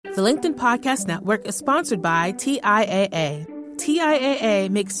The LinkedIn Podcast Network is sponsored by TIAA. TIAA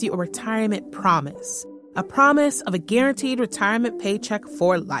makes you a retirement promise, a promise of a guaranteed retirement paycheck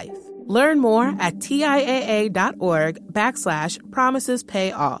for life. Learn more at TIAA.org/promises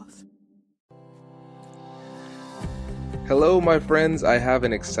pay off. Hello, my friends. I have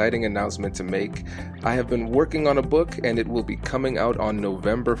an exciting announcement to make. I have been working on a book, and it will be coming out on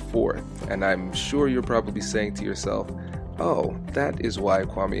November 4th. And I'm sure you're probably saying to yourself, oh, that is why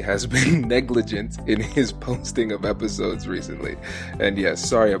Kwame has been negligent in his posting of episodes recently. And yes,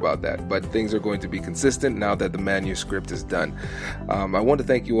 sorry about that, but things are going to be consistent now that the manuscript is done. I want to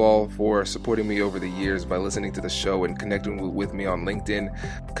thank you all for supporting me over the years by listening to the show and connecting with me on LinkedIn.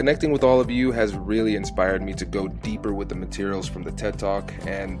 Connecting with all of you has really inspired me to go deeper with the materials from the TED Talk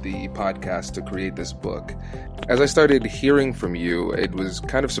and the podcast to create this book. As I started hearing from you, it was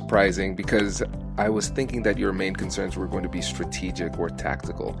kind of surprising because I was thinking that your main concerns were going to be strategic or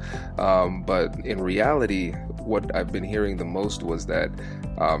tactical. But in reality, what I've been hearing the most was that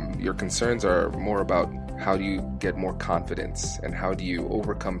your concerns are more about how do you get more confidence and how do you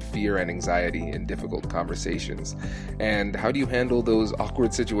overcome fear and anxiety in difficult conversations? And how do you handle those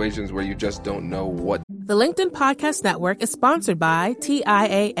awkward situations where you just don't know what? The LinkedIn Podcast Network is sponsored by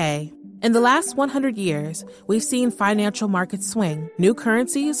TIAA. In the last 100 years, we've seen financial markets swing, new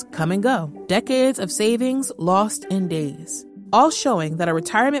currencies come and go, decades of savings lost in days, all showing that a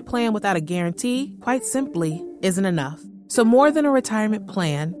retirement plan without a guarantee, quite simply, isn't enough. So more than a retirement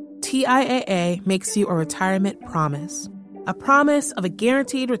plan, TIAA makes you a retirement promise, a promise of a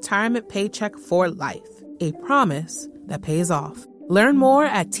guaranteed retirement paycheck for life, a promise that pays off. Learn more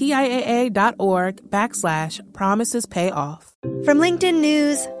at TIAA.org/promises pay off. From LinkedIn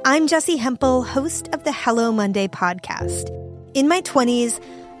News, I'm Jessie Hempel, host of the Hello Monday podcast. In my 20s,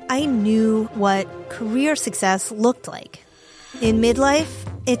 I knew what career success looked like. In midlife,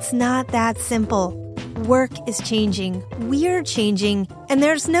 it's not that simple. Work is changing, we're changing, and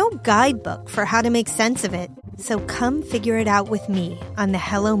there's no guidebook for how to make sense of it. So come figure it out with me on the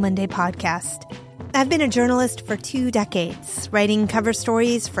Hello Monday podcast. I've been a journalist for 2 decades, writing cover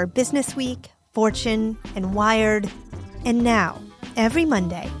stories for Business Week, Fortune, and Wired. And now, every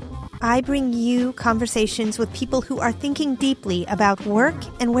Monday, I bring you conversations with people who are thinking deeply about work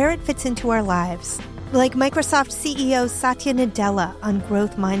and where it fits into our lives. Like Microsoft CEO Satya Nadella on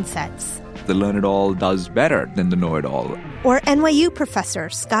growth mindsets. The learn-it-all does better than the know-it-all. Or NYU professor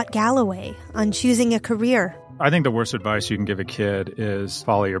Scott Galloway on choosing a career. I think the worst advice you can give a kid is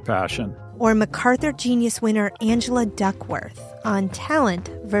follow your passion. Or MacArthur Genius winner Angela Duckworth on talent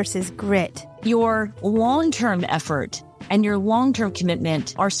versus grit. Your long-term effort and your long-term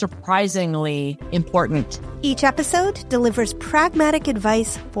commitment are surprisingly important. Each episode delivers pragmatic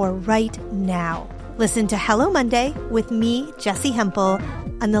advice for right now. Listen to Hello Monday with me, Jessie Hempel,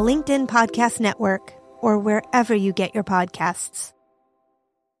 on the LinkedIn Podcast Network or wherever you get your podcasts.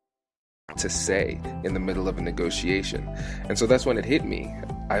 To say in the middle of a negotiation. And so that's when it hit me.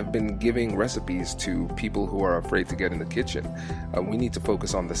 I've been giving recipes to people who are afraid to get in the kitchen. We need to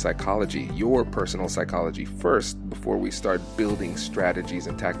focus on the psychology, your personal psychology first before we start building strategies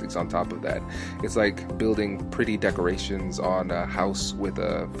and tactics on top of that. It's like building pretty decorations on a house with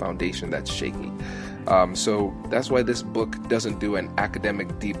a foundation that's shaky. So that's why this book doesn't do an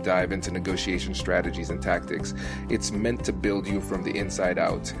academic deep dive into negotiation strategies and tactics. It's meant to build you from the inside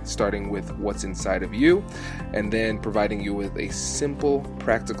out, starting with what's inside of you, and then providing you with a simple,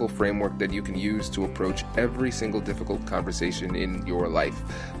 practical framework that you can use to approach every single difficult conversation in your life,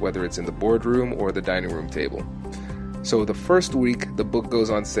 whether it's in the boardroom or the dining room table. So the first week, the book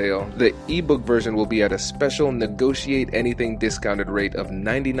goes on sale. The ebook version will be at a special Negotiate Anything discounted rate of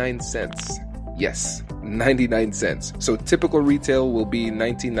 99 cents. Yes, 99 cents. So typical retail will be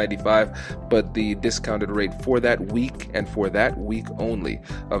 $19.95, but the discounted rate for that week and for that week only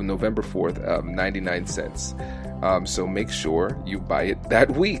of November 4th, 99 cents. So make sure you buy it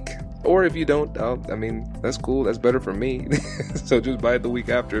that week. Or if you don't, that's cool. That's better for me. So just buy it the week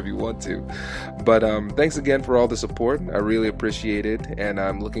after if you want to. But thanks again for all the support. I really appreciate it. And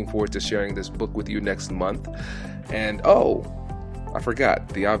I'm looking forward to sharing this book with you next month. And I forgot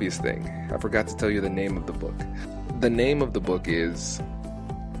the obvious thing. I forgot to tell you the name of the book. The name of the book is...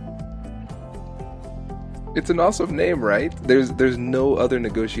 It's an awesome name, right? There's no other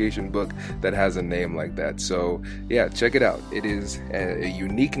negotiation book that has a name like that. So yeah, check it out. It is a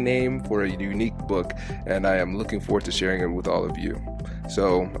unique name for a unique book, and I am looking forward to sharing it with all of you.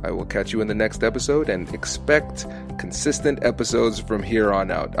 So I will catch you in the next episode, and expect consistent episodes from here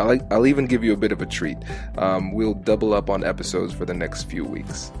on out. I'll even give you a bit of a treat. We'll double up on episodes for the next few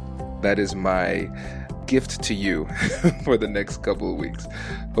weeks. That is my gift to you for the next couple of weeks.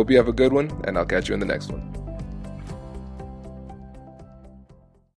 Hope you have a good one, and I'll catch you in the next one.